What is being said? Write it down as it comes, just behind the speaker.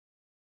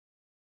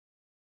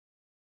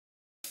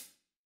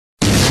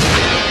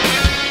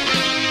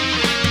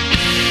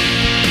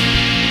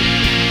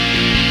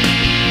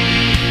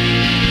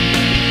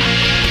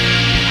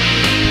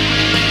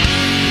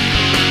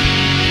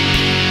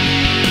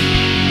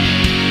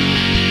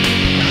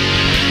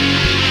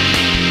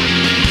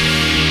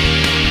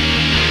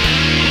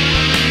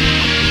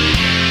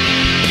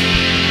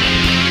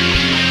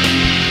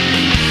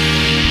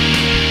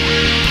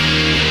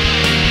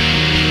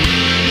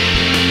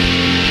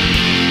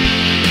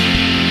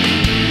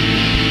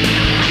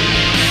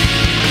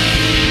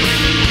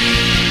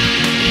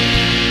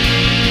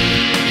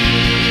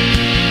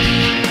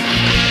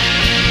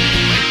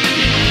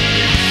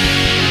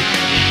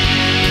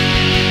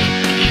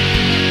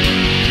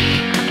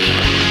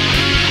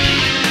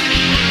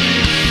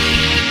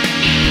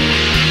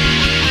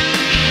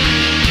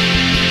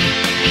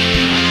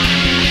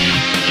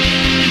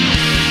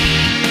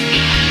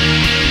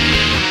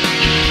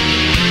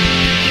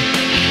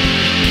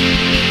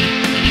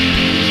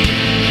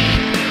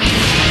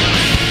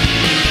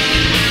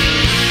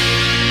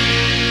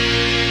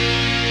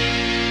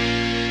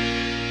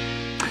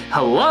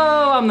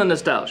Hello, I'm the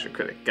Nostalgia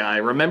Critic guy.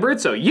 Remember it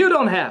so you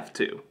don't have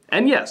to.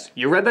 And yes,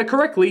 you read that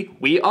correctly,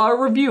 we are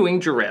reviewing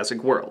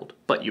Jurassic World.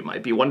 But you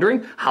might be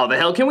wondering, how the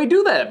hell can we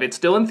do that if it's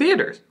still in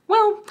theaters?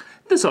 Well,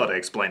 this ought to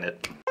explain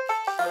it.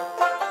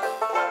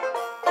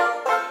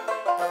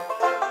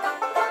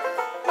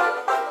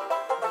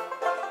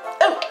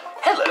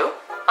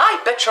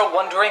 I bet you're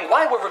wondering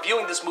why we're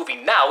reviewing this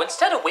movie now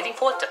instead of waiting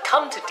for it to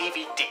come to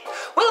DVD.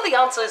 Well, the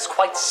answer is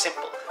quite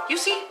simple. You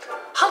see,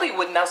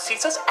 Hollywood now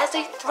sees us as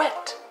a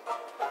threat,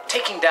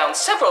 taking down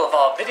several of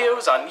our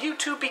videos on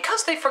YouTube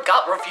because they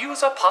forgot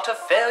reviews are part of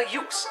fair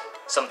use.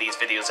 Some of these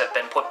videos have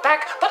been put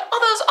back, but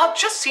others are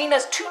just seen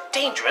as too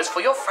dangerous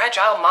for your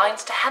fragile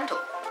minds to handle.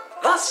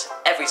 Thus,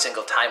 every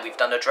single time we've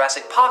done a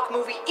Jurassic Park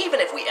movie, even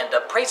if we end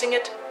up praising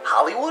it,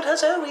 Hollywood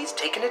has always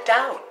taken it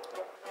down.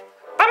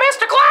 But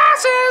Mr.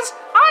 Glasses,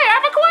 I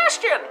have a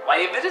question!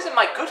 Why, if it isn't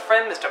my good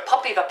friend Mr.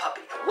 Puppy the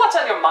Puppy. What's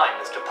on your mind,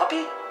 Mr.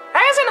 Puppy?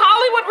 Hasn't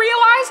Hollywood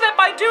realized that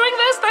by doing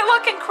this, they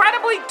look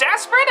incredibly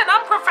desperate and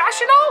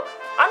unprofessional?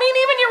 I mean,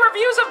 even your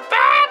reviews of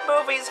bad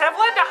movies have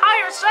led to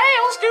higher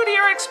sales due to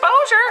your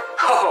exposure.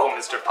 Oh,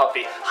 Mr.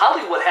 Puppy,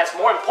 Hollywood has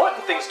more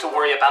important things to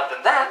worry about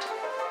than that.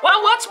 Well,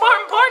 what's more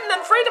important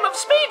than freedom of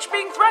speech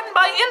being threatened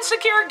by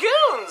insecure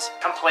goons?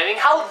 Complaining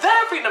how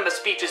their freedom of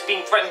speech is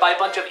being threatened by a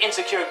bunch of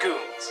insecure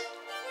goons.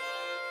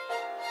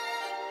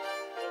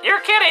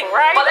 You're kidding,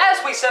 right? But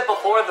as we said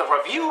before, the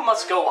review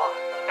must go on.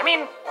 I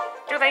mean,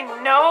 do they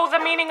know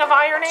the meaning of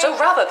irony? So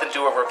rather than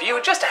do a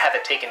review just to have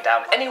it taken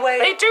down anyway...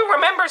 They do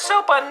remember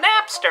Soap on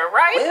Napster,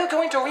 right? We're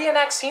going to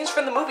reenact scenes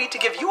from the movie to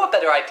give you a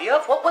better idea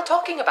of what we're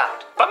talking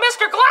about. But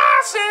Mr.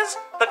 Glasses,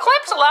 the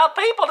clips allow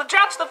people to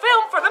judge the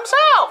film for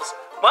themselves.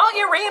 Won't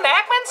your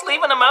reenactments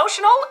leave an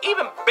emotional,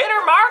 even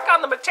bitter mark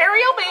on the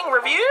material being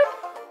reviewed?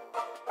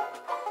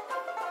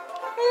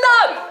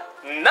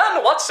 None!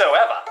 None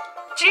whatsoever.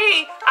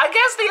 Gee, I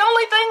guess the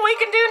only thing we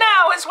can do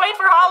now is wait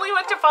for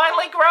Hollywood to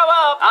finally grow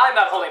up. I'm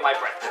not holding my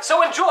breath,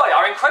 so enjoy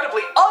our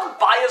incredibly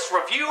unbiased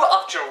review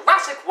of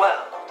Jurassic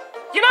World.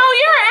 You know,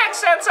 your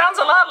accent sounds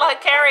a lot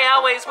like Carrie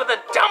Elways with a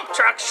dump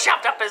truck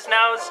shoved up his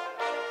nose.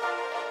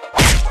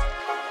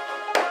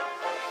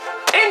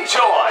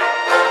 Enjoy!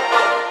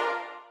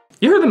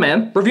 You heard the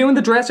man. Reviewing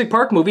the Jurassic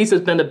Park movies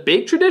has been a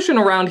big tradition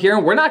around here,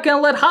 and we're not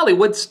gonna let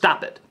Hollywood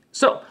stop it.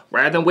 So,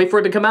 rather than wait for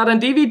it to come out on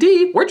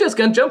DVD, we're just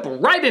gonna jump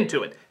right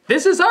into it.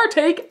 This is our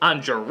take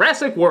on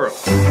Jurassic World.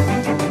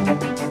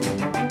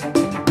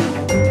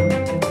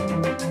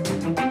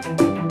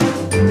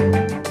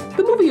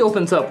 The movie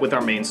opens up with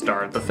our main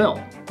star of the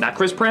film. Not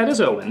Chris Pratt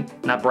as Owen,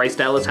 not Bryce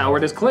Dallas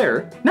Howard as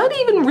Claire, not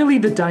even really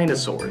the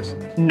dinosaurs.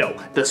 No,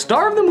 the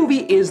star of the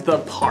movie is the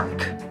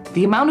park.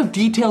 The amount of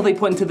detail they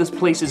put into this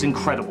place is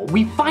incredible.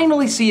 We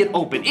finally see it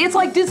open. It's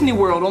like Disney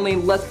World, only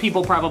less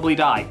people probably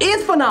die.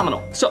 It's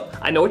phenomenal. So,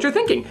 I know what you're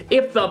thinking.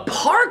 If the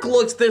park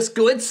looks this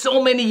good so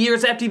many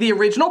years after the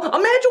original,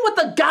 imagine what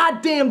the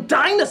goddamn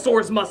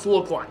dinosaurs must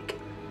look like.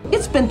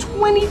 It's been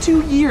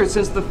 22 years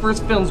since the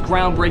first film's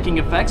groundbreaking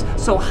effects,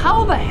 so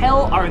how the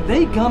hell are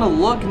they gonna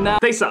look now?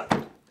 They suck.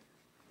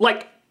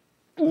 Like,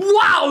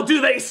 wow,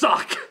 do they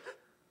suck!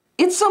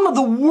 It's some of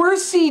the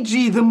worst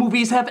CG the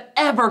movies have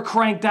ever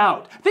cranked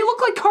out. They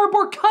look like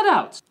cardboard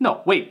cutouts.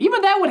 No, wait,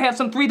 even that would have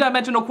some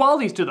three-dimensional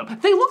qualities to them.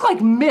 They look like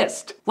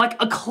mist, like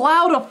a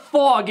cloud of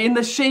fog in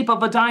the shape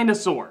of a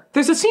dinosaur.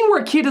 There's a scene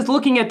where a kid is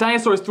looking at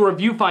dinosaurs through a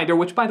viewfinder,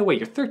 which, by the way,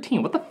 you're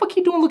 13. What the fuck are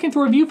you doing looking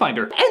through a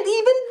viewfinder? And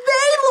even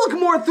they look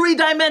more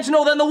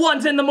three-dimensional than the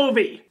ones in the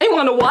movie. And you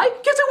wanna know why?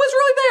 Because it was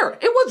really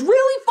there. It was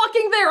really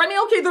fucking there. I mean,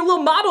 okay, they're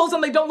little models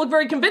and they don't look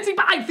very convincing,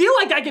 but I feel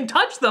like I can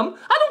touch them. I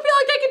don't feel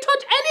like I can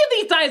touch any of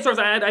these dinosaurs.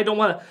 I don't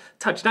want to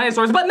touch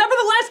dinosaurs, but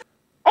nevertheless,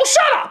 oh,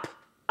 shut up!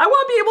 I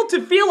want to be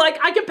able to feel like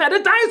I can pet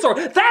a dinosaur.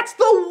 That's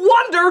the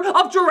wonder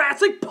of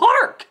Jurassic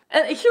Park.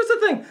 And here's the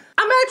thing,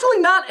 I'm actually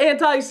not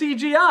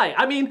anti-CGI.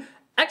 I mean,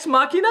 Ex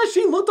Machina,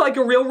 she looked like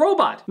a real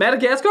robot.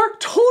 Madagascar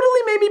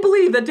totally made me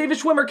believe that David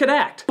Schwimmer could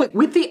act. But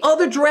with the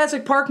other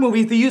Jurassic Park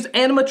movies, they use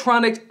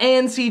animatronics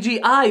and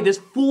CGI. This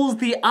fools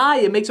the eye.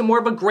 It makes it more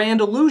of a grand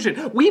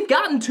illusion. We've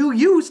gotten too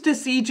used to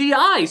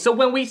CGI, so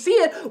when we see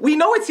it, we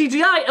know it's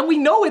CGI and we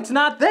know it's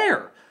not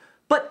there.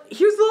 But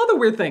here's the other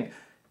weird thing.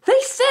 They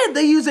said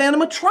they use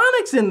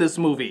animatronics in this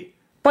movie.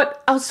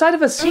 But outside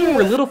of a scene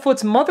where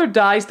Littlefoot's mother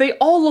dies, they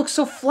all look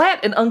so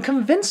flat and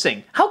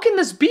unconvincing. How can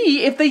this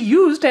be if they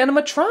used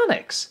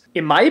animatronics?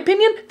 In my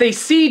opinion, they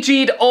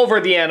CG'd over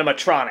the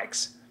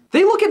animatronics.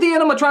 They look at the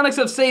animatronics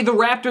of, say, the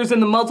raptors in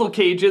the muzzle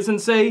cages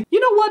and say, you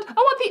know what, I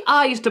want the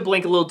eyes to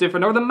blink a little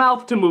different or the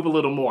mouth to move a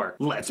little more.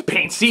 Let's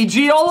paint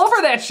CG all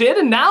over that shit,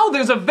 and now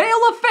there's a veil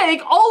of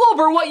fake all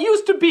over what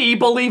used to be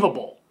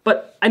believable.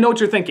 But I know what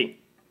you're thinking.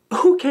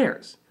 Who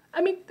cares?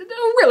 I mean,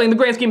 really, in the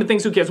grand scheme of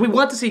things, who cares? We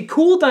want to see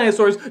cool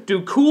dinosaurs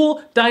do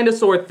cool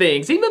dinosaur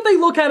things. Even if they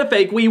look kind of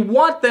fake, we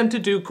want them to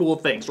do cool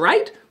things,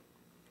 right?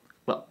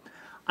 Well,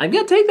 I'm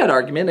gonna take that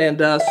argument and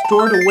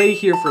store it away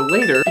here for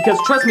later, because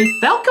trust me,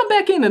 that'll come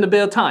back in a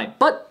bit of time.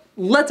 But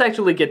let's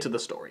actually get to the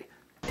story.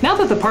 Now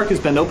that the park has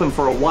been open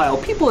for a while,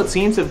 people, it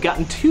seems, have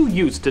gotten too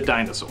used to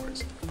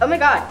dinosaurs. Oh my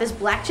god, this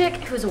black chick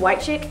who's a white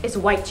chick is a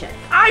white chick.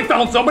 I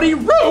found somebody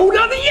rude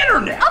on the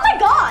internet! Oh my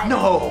god!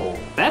 No!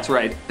 That's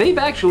right, they've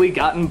actually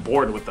gotten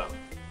bored with them.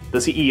 The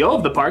CEO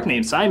of the park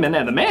named Simon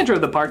and the manager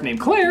of the park named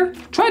Claire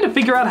tried to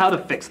figure out how to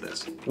fix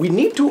this. We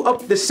need to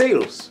up the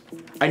sales.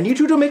 I need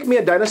you to make me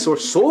a dinosaur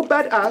so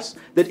badass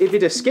that if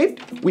it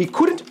escaped, we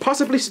couldn't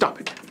possibly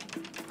stop it.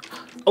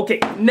 Okay,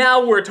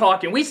 now we're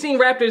talking. We've seen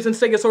raptors and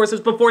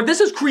stegosauruses before. This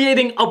is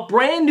creating a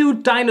brand new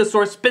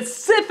dinosaur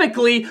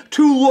specifically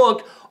to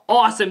look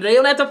awesome. They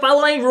don't have to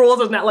follow any rules.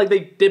 It's not like they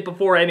did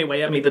before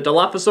anyway. I mean, the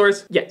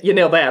Dilophosaurus, yeah, you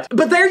nailed that.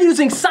 But they're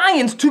using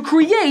science to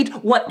create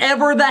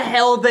whatever the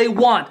hell they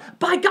want.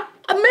 By God,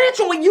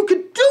 imagine what you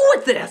could do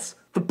with this.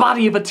 The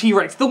body of a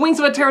T-Rex, the wings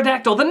of a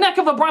pterodactyl, the neck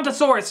of a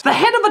brontosaurus, the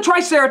head of a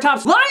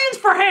triceratops, lions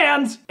for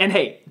hands! And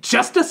hey,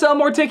 just to sell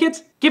more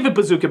tickets, give it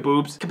bazooka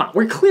boobs. Come on,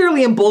 we're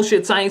clearly in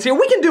bullshit science here.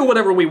 We can do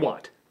whatever we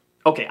want.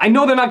 Okay, I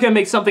know they're not gonna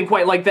make something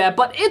quite like that,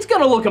 but it's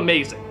gonna look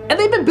amazing. And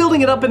they've been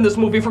building it up in this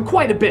movie for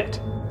quite a bit.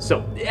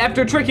 So,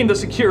 after tricking the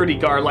security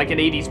guard like an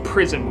 80s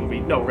prison movie,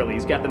 no really,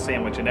 he's got the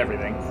sandwich and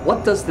everything,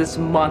 what does this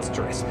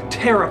monstrous,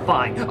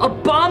 terrifying,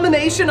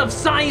 abomination of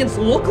science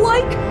look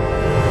like?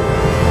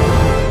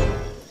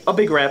 A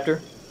big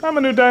raptor. I'm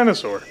a new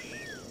dinosaur.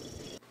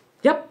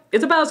 Yep,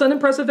 it's about as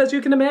unimpressive as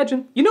you can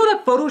imagine. You know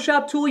that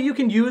Photoshop tool you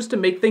can use to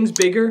make things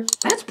bigger?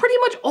 That's pretty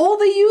much all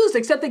they used,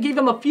 except they gave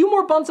him a few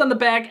more bumps on the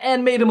back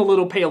and made him a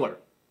little paler.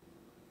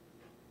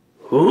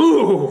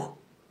 Ooh!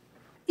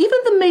 Even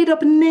the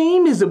made-up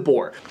name is a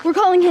bore. We're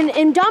calling him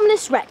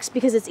Indominus Rex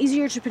because it's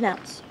easier to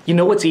pronounce. You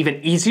know what's even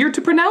easier to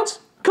pronounce?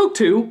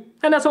 Coke-2,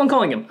 and that's what I'm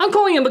calling him. I'm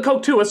calling him the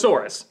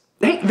Coke-2-osaurus.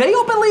 They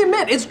openly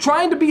admit it's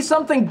trying to be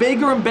something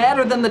bigger and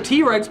badder than the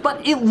T-Rex,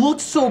 but it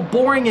looks so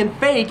boring and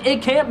fake,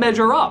 it can't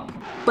measure up.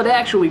 But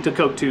actually, to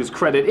Coke-2's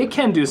credit, it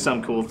can do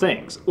some cool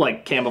things,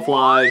 like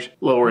camouflage,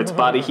 lower its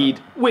body heat,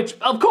 which,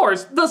 of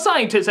course, the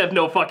scientists have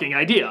no fucking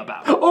idea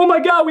about. Oh my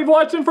god, we've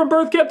watched him from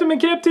birth, kept him in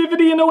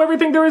captivity, and know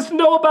everything there is to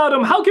know about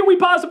him. How can we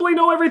possibly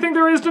know everything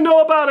there is to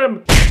know about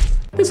him?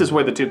 This is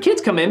where the two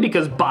kids come in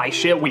because, by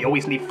shit, we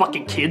always need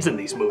fucking kids in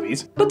these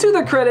movies. But to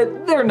their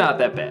credit, they're not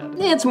that bad.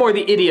 It's more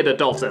the idiot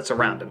adults that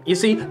surround them. You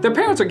see, their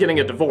parents are getting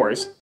a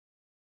divorce.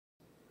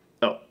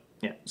 Oh,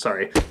 yeah,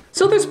 sorry.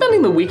 So they're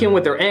spending the weekend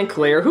with their Aunt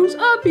Claire, who's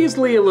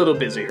obviously a little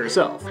busy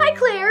herself. Hi,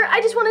 Claire. I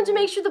just wanted to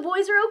make sure the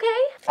boys are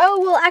okay. Oh,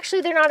 well,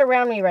 actually, they're not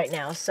around me right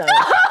now, so...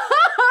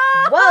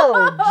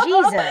 Whoa,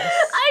 Jesus.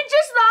 I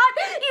just thought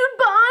you'd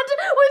bond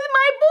with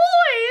my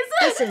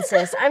boys. Listen,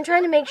 sis, I'm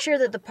trying to make sure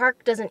that the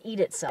park doesn't eat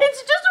itself.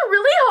 It's just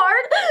really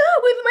hard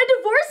with my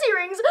divorce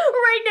hearings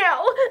right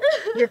now.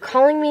 You're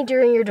calling me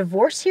during your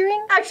divorce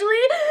hearing? Actually,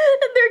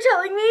 they're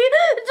telling me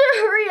to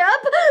hurry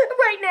up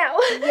right now.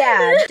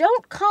 Yeah,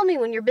 don't call me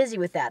when you're busy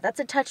with that. That's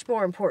a touch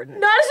more important.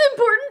 Not as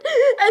important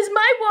as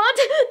my want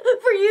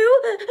for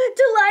you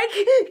to like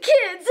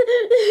kids.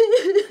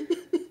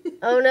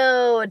 Oh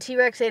no, a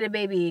T-Rex ate a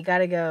baby.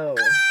 Gotta go.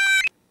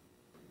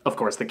 Of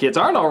course, the kids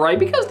aren't alright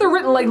because they're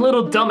written like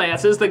little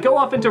dumbasses that go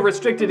off into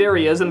restricted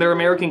areas in their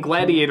American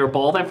Gladiator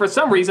ball that for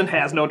some reason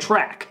has no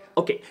track.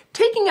 Okay,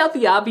 taking out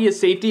the obvious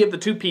safety of the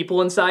two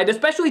people inside,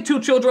 especially two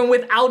children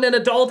without an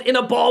adult in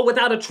a ball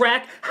without a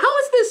track, how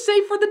is this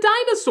safe for the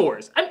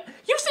dinosaurs? I mean,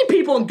 you've seen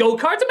people in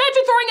go-karts,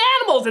 imagine throwing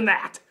animals in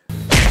that!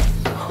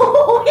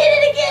 Oh, hit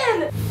it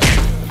again!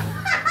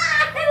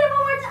 Hit it one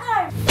more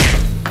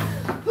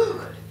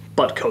time!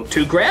 But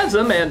Coke-2 grabs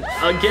him, and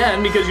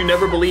again, because you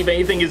never believe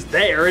anything is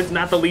there, it's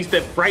not the least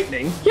bit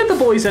frightening, yet the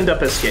boys end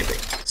up escaping.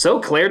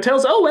 So Claire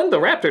tells Owen, the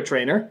raptor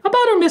trainer,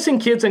 about her missing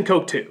kids in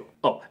Coke-2.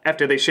 Oh,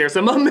 after they share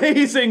some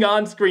amazing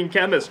on-screen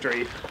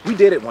chemistry. We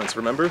did it once,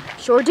 remember?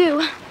 Sure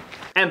do.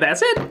 And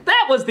that's it.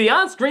 That was the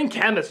on-screen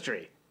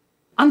chemistry.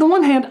 On the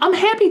one hand, I'm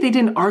happy they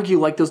didn't argue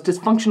like those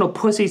dysfunctional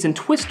pussies in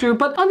Twister,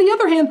 but on the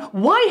other hand,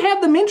 why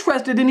have them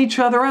interested in each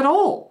other at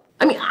all?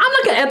 I mean, I'm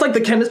not gonna act like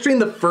the chemistry in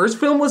the first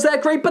film was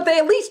that great, but they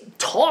at least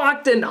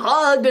talked and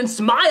hugged and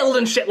smiled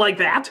and shit like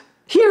that.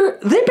 Here,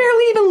 they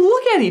barely even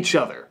look at each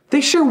other. They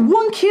share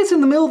one kiss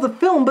in the middle of the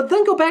film, but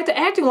then go back to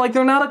acting like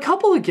they're not a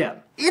couple again.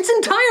 It's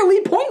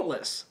entirely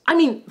pointless. I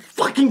mean,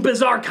 fucking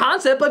bizarre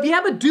concept, but if you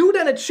have a dude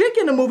and a chick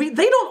in a movie,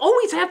 they don't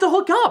always have to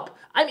hook up.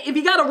 I mean, if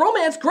you got a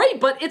romance,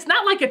 great, but it's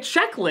not like a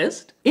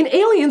checklist. In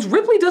Aliens,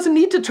 Ripley doesn't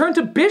need to turn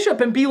to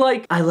Bishop and be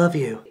like, I love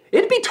you.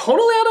 It'd be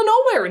totally out of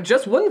nowhere and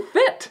just wouldn't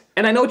fit.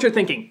 And I know what you're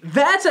thinking.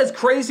 That's as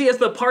crazy as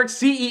the park's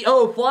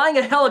CEO flying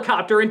a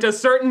helicopter into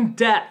certain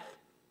death.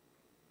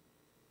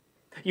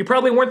 You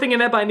probably weren't thinking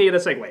that, but I needed a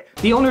segue.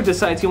 The owner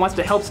decides he wants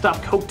to help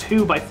stop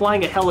Coke-2 by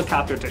flying a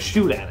helicopter to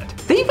shoot at it.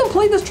 They even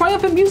play this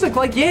triumphant music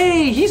like,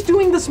 yay, he's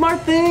doing the smart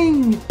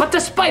thing. But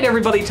despite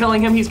everybody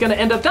telling him he's gonna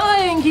end up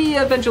dying, he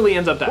eventually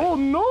ends up dying. Oh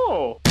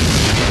no!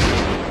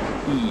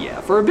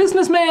 Yeah, for a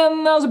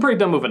businessman, that was a pretty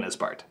dumb move on his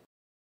part.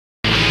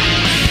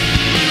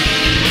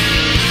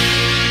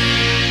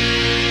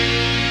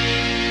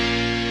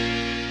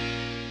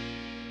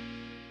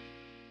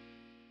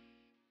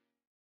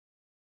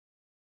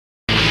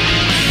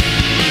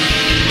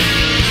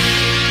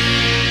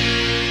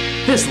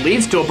 This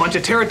leads to a bunch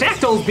of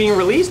pterodactyls being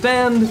released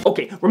and...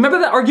 Okay, remember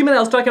that argument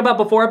I was talking about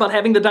before about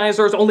having the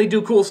dinosaurs only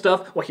do cool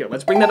stuff? Well, here,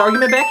 let's bring that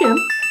argument back in.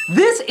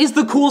 This is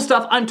the cool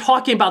stuff I'm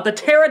talking about. The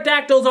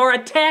pterodactyls are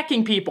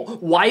attacking people.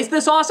 Why is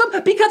this awesome?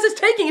 Because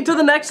it's taking it to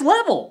the next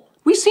level.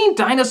 We've seen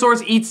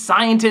dinosaurs eat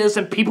scientists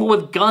and people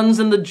with guns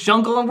in the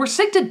jungle, and we're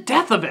sick to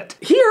death of it.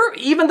 Here,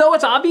 even though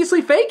it's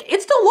obviously fake,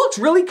 it still looks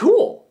really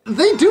cool.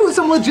 They do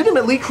some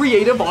legitimately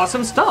creative,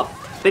 awesome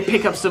stuff. They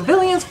pick up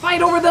civilians,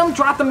 fight over them,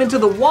 drop them into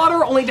the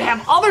water, only to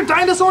have other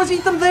dinosaurs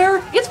eat them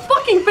there. It's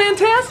fucking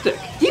fantastic.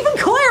 Even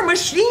Claire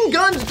machine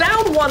guns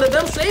down one of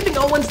them, saving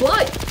Owen's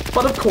life.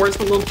 But of course,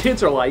 the little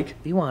kids are like,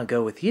 we want to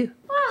go with you.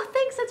 Wow,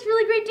 thanks, that's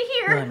really great to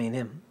hear. Well, I mean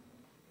him.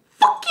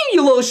 Fuck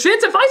you little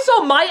shits! If I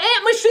saw my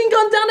aunt machine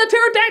gun down a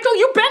pterodactyl,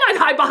 you bet I'd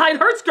hide behind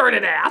her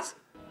skirted ass!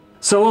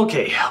 So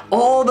okay,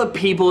 all the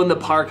people in the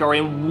park are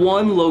in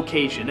one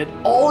location, an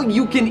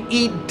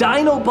all-you-can-eat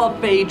dino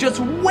buffet just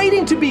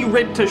waiting to be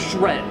ripped to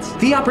shreds.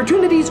 The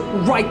opportunities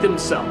write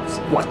themselves.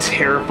 What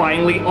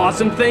terrifyingly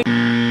awesome thing?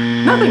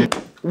 Nothing.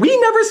 We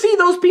never see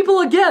those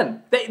people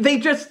again. They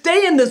just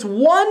stay in this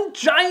one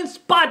giant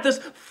spot, this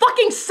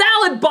fucking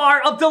salad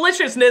bar of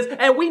deliciousness,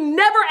 and we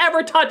never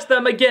ever touch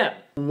them again.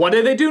 What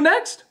do they do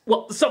next?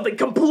 Well, something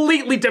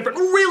completely different,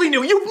 really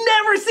new. You've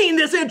never seen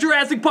this in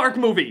Jurassic Park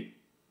movie.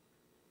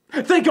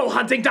 They go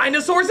hunting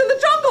dinosaurs in the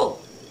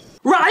jungle.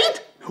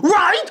 Right?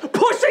 Right?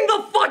 Pushing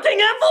the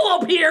fucking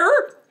envelope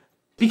here.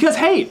 Because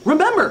hey,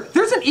 remember,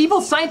 there's an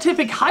evil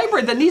scientific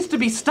hybrid that needs to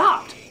be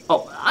stopped.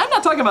 Oh, I'm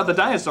not talking about the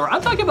dinosaur.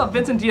 I'm talking about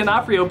Vincent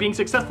D'Onofrio being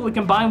successfully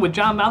combined with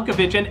John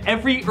Malkovich and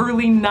every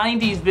early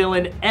 90s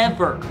villain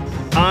ever.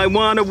 I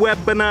want to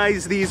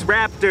weaponize these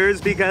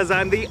raptors because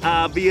I'm the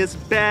obvious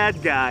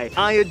bad guy.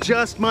 I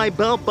adjust my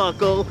belt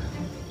buckle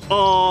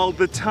all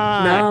the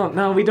time.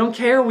 No, we don't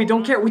care. We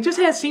don't care. We just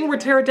had a scene where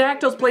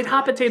pterodactyls played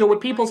hot potato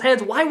with people's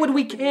heads. Why would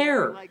we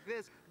care?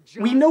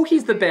 We know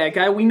he's the bad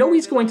guy. We know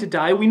he's going to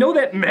die. We know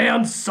that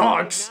man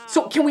sucks.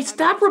 So can we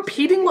stop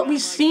repeating what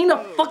we've seen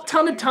a fuck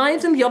ton of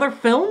times in the other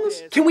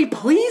films? Can we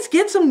please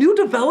get some new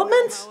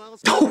developments?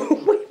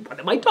 Oh, wait, what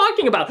am I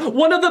talking about?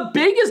 One of the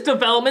biggest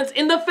developments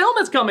in the film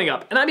is coming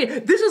up. And I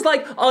mean, this is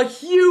like a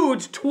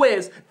huge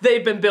twist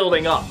they've been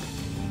building up.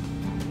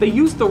 They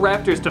used the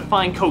raptors to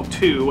find Code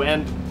 2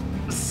 and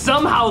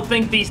somehow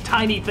think these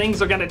tiny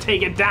things are gonna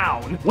take it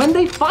down when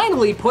they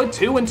finally put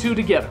 2 and 2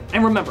 together.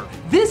 And remember,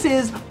 this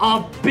is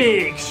a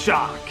big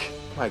shock.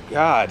 My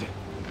God,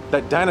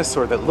 that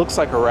dinosaur that looks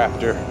like a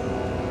raptor,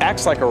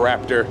 acts like a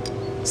raptor,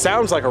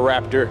 sounds like a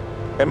raptor,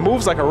 and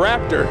moves like a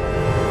raptor.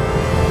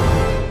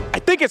 I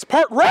think it's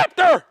part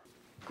raptor!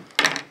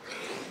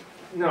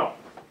 No.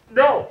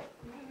 No.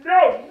 No. No.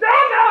 No. No. No.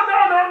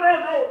 No.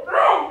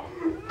 No.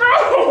 No. No.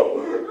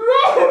 No.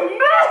 No.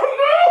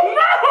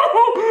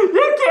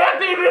 You can't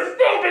be this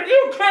stupid.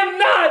 You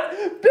cannot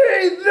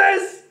be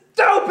this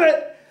stupid.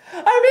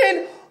 I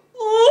mean,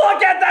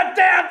 look at the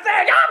damn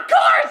thing. Of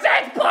course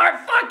it's part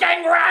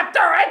fucking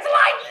raptor. It's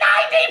like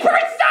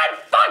 90%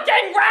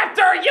 fucking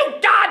raptor, you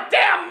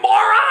goddamn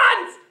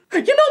morons.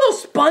 You know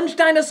those sponge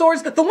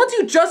dinosaurs? The ones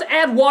you just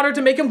add water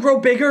to make them grow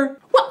bigger?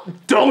 Well,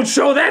 don't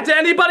show that to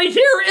anybody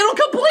here. It'll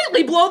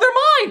completely blow their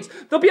minds.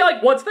 They'll be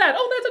like, what's that?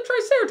 Oh, that's a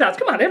triceratops.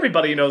 Come on,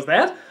 everybody knows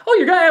that. Oh,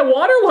 you're gonna add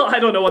water? Well, I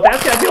don't know what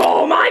that's gonna do.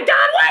 Oh my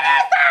God, what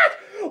is that?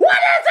 What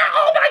is it?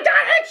 Oh my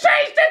God, it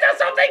changed into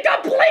something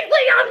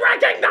completely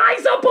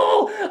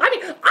unrecognizable. I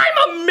mean, I'm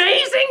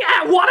amazing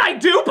at what I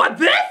do, but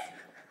this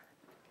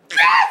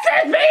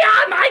is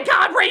beyond my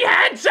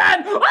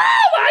comprehension. Oh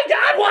my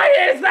God, what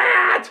is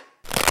that?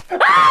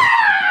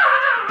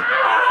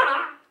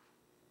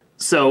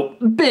 So,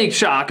 big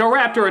shock, a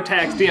raptor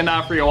attacks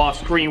D'Onofrio off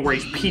screen where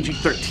he's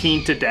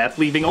PG-13 to death,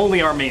 leaving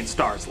only our main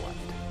stars left.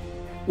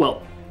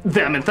 Well,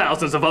 them and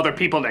thousands of other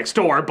people next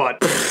door,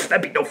 but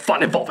that'd be no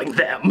fun involving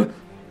them.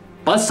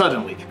 But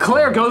suddenly,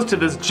 Claire goes to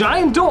this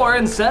giant door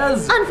and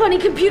says, Unfunny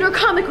computer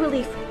comic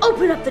relief,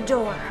 open up the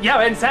door.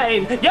 You're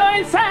insane! You're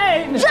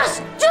insane!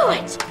 Just do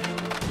it!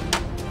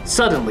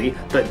 Suddenly,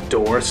 the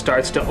door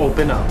starts to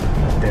open up.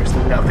 There's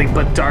nothing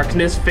but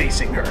darkness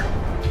facing her.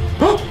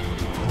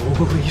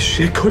 Holy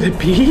shit, could it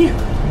be?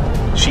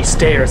 She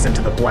stares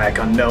into the black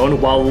unknown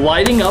while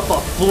lighting up a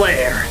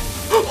flare.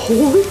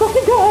 Holy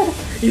fucking God!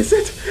 Is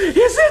it?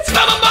 Is it?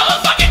 I'm a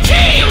motherfucking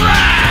T-Rex!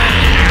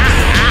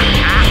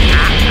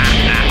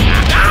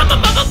 I'm a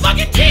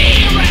motherfucking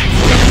T-Rex!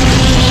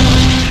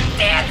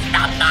 It's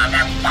the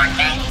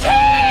motherfucking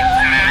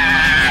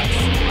T-Rex!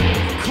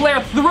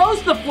 Claire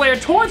throws the flare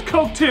towards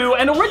Coke 2,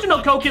 and Original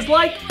Coke is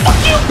like,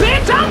 fuck you,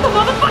 bitch! I'm the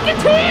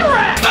motherfucking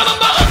T-Rex! I'm a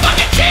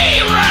motherfucking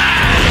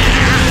T-Rex!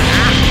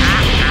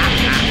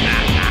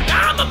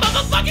 I'm a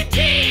motherfucking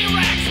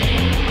T-Rex!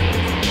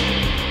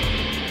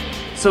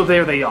 So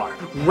there they are.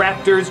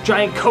 Raptors,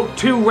 giant Coke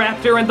 2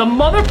 Raptor, and the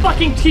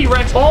motherfucking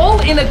T-Rex all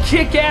in a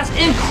kick-ass,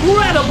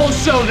 incredible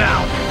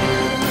showdown!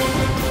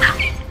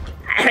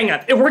 Hang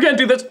on, if we're gonna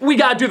do this, we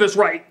gotta do this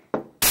right.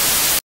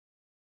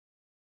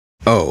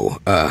 Oh,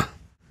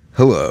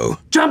 hello.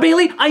 John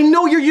Bailey, I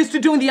know you're used to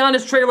doing the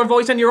honest trailer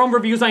voice and your own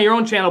reviews on your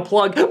own channel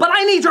plug, but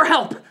I need your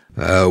help!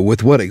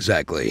 With what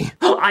exactly?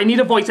 I need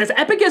a voice as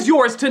epic as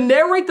yours to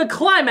narrate the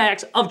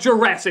climax of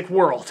Jurassic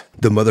World.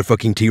 The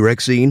motherfucking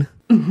T-Rex scene?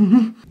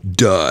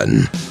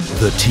 Done.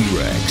 The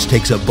T-Rex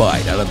takes a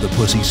bite out of the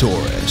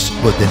Pussysaurus,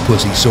 but then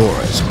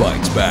Pussysaurus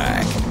bites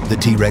back. The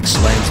T-Rex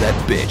slams that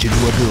bitch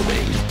into a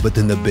building, but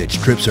then the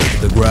bitch trips her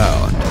to the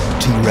ground.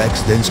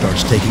 T-Rex then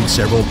starts taking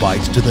several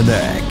bites to the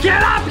neck.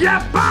 Get up, you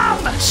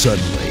bum!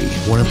 Suddenly,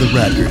 one of the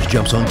raptors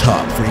jumps on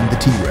top, freeing the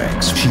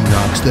T-Rex. She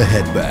knocks the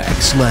head back,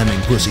 slamming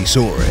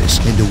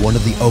Pussysaurus into one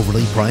of the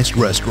overly priced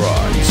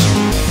restaurants.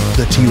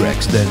 The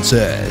T-Rex then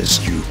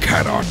says, "You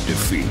cannot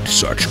defeat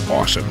such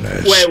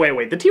awesomeness."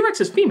 Wait. The T-Rex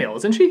is female,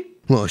 isn't she?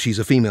 Well, she's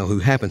a female who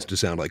happens to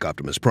sound like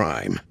Optimus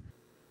Prime.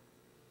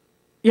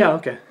 Yeah,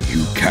 okay.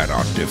 You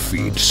cannot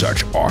defeat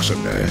such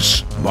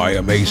awesomeness. My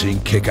amazing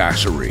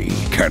kickassery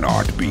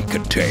cannot be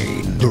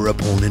contained. Her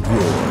opponent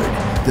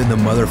roared. Then the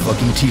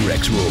motherfucking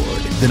T-Rex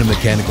roared. Then a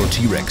mechanical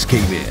T-Rex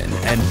came in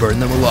and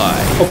burned them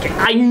alive. Okay,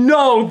 I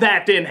know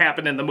that didn't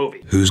happen in the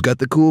movie. Who's got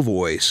the cool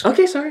voice?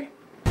 Okay, sorry.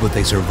 But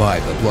they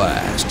survive the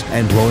blast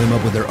and blow him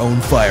up with their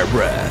own fire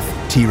breath.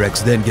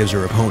 T-Rex then gives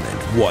her opponent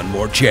one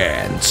more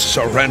chance.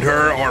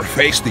 Surrender or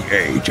face the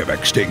age of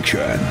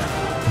extinction.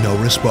 No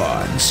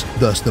response.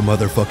 Thus the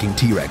motherfucking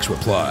T-Rex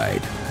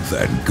replied,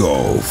 "Then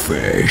go,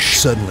 fish."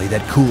 Suddenly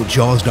that cool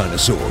Jaws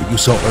dinosaur you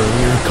saw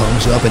earlier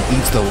comes up and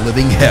eats the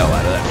living hell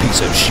out of that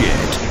piece of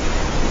shit.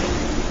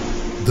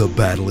 The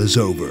battle is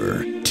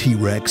over.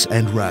 T-Rex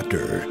and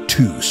Raptor,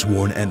 two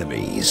sworn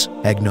enemies,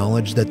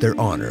 acknowledge that their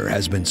honor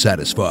has been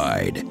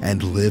satisfied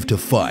and live to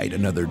fight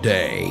another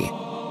day.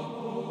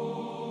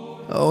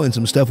 Oh, and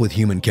some stuff with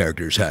human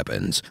characters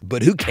happens,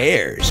 but who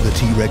cares? The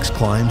T-Rex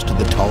climbs to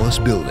the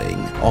tallest building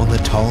on the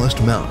tallest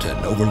mountain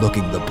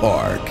overlooking the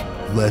park,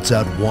 lets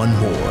out one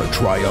more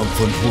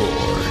triumphant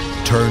roar,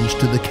 turns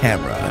to the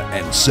camera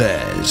and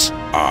says,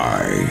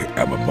 "I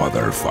am a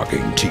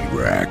motherfucking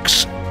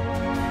T-Rex."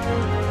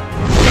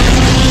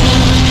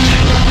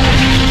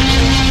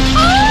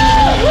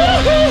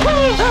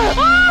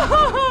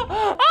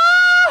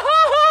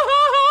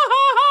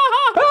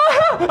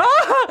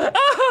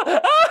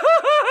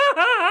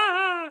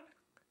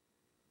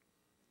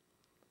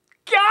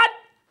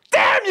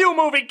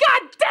 Movie,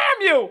 god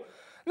damn you!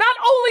 Not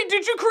only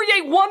did you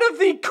create one of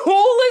the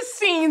coolest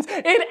scenes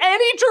in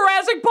any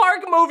Jurassic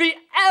Park movie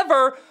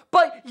ever,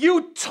 but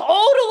you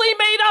totally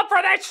made up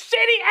for that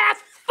shitty ass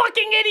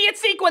fucking idiot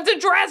sequence in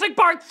Jurassic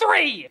Park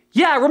 3!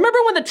 Yeah, remember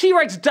when the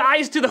T-Rex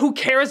dies to the Who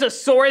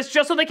Cares-osaurus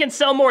just so they can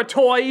sell more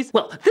toys?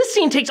 Well, this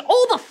scene takes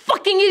all the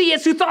fucking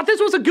idiots who thought this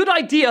was a good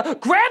idea,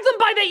 grabs them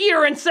by the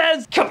ear and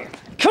says, "Come here!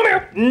 Come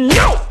here!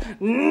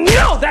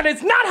 No, that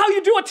is not how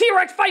you do a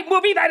T-Rex fight,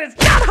 movie! That is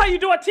not how you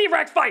do a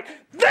T-Rex fight!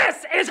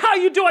 This is how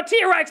you do a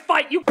T-Rex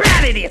fight, you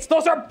bad idiots!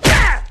 Those are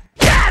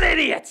bad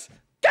idiots!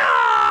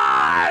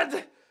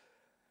 God!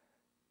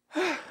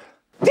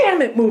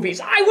 Damn it, movies!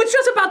 I was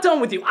just about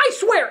done with you! I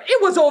swear,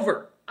 it was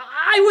over!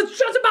 I was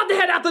just about to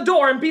head out the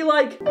door and be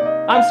like,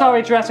 "I'm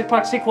sorry, Jurassic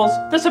Park sequels.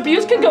 This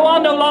abuse can go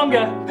on no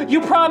longer.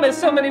 You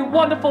promised so many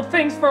wonderful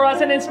things for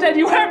us and instead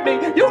you hurt me!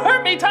 You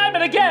hurt me time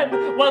and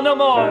again! Well, no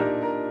more.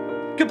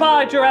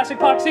 Goodbye, Jurassic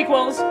Park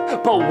sequels."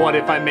 But what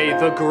if I made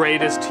the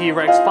greatest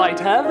T-Rex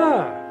fight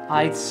ever?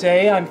 I'd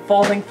say I'm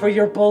falling for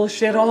your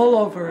bullshit all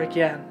over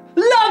again.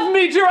 Love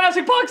me,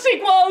 Jurassic Park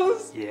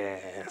sequels!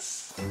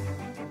 Yes.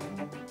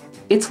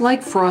 It's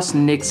like Frost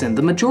Nixon.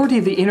 The majority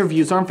of the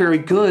interviews aren't very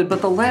good, but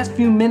the last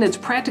few minutes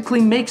practically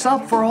makes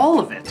up for all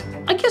of it.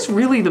 I guess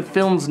really the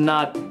film's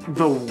not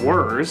the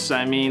worst.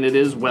 I mean, it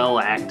is well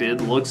acted,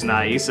 looks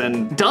nice,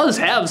 and does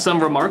have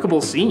some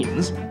remarkable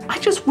scenes. I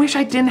just wish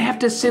I didn't have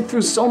to sit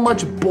through so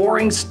much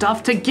boring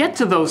stuff to get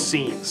to those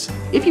scenes.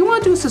 If you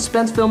want to do a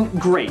suspense film,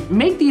 great.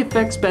 Make the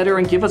effects better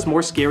and give us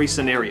more scary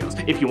scenarios.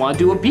 If you want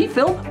to do a B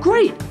film,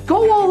 great.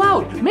 Go all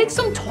out. Make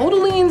some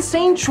totally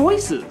insane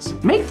choices.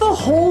 Make the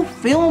whole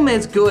film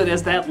as good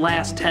as that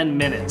last 10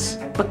 minutes.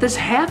 But this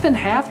half and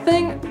half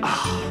thing?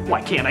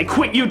 Why can't I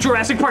quit you,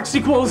 Jurassic Park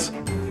sequels?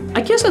 I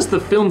guess as the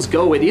films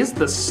go, it is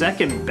the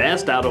second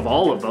best out of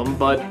all of them,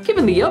 but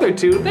given the other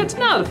two, that's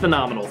not a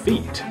phenomenal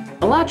feat.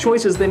 A lot of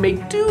choices they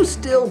make do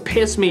still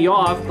piss me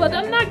off, but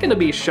I'm not gonna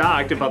be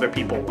shocked if other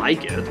people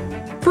like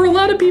it. For a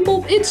lot of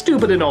people, it's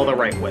stupid in all the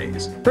right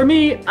ways. For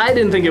me, I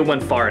didn't think it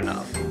went far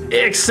enough.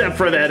 Except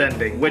for that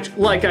ending, which,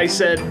 like I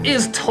said,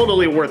 is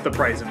totally worth the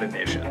price of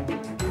admission.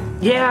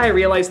 Yeah, I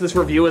realize this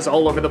review is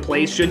all over the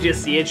place. Should you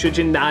see it, should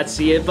you not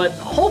see it? But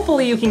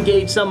hopefully you can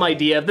gauge some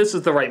idea if this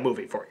is the right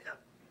movie for you.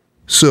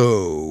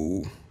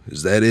 So,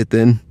 is that it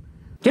then?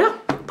 Yeah,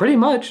 pretty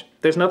much.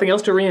 There's nothing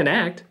else to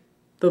reenact.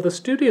 Though the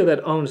studio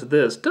that owns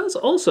this does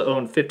also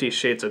own 50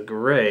 Shades of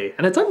Grey,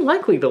 and it's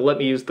unlikely they'll let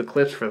me use the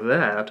clips for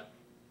that.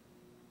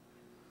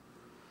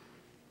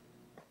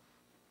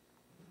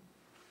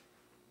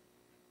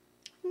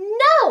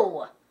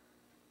 No!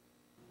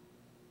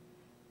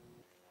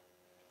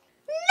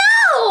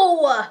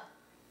 No!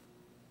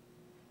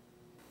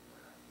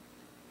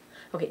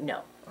 Okay,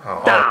 no.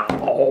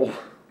 Oh.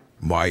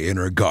 My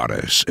inner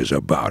goddess is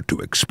about to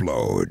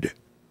explode.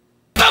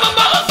 I'm a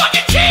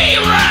motherfucking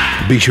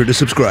T-Rex! Be sure to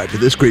subscribe to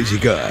this crazy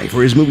guy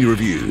for his movie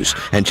reviews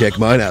and check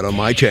mine out on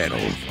my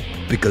channel.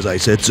 Because I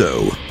said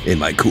so in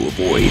my cool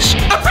voice.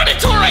 A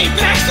predatory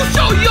apex, so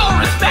show your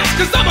respect,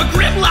 cause I'm a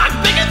grimlock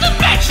bigger than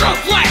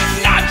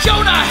Metroplex. Not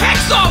Jonah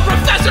Hex or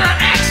Professor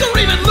X or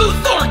even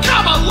Luthor,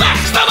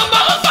 Lex. I'm a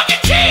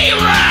motherfucking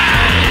T-Rex!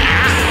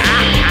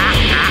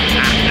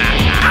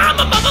 I'm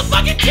a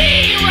motherfucking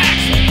T-Rex!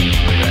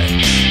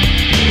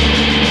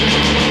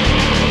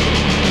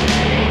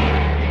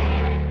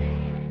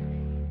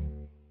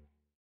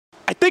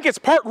 I think it's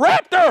part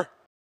raptor!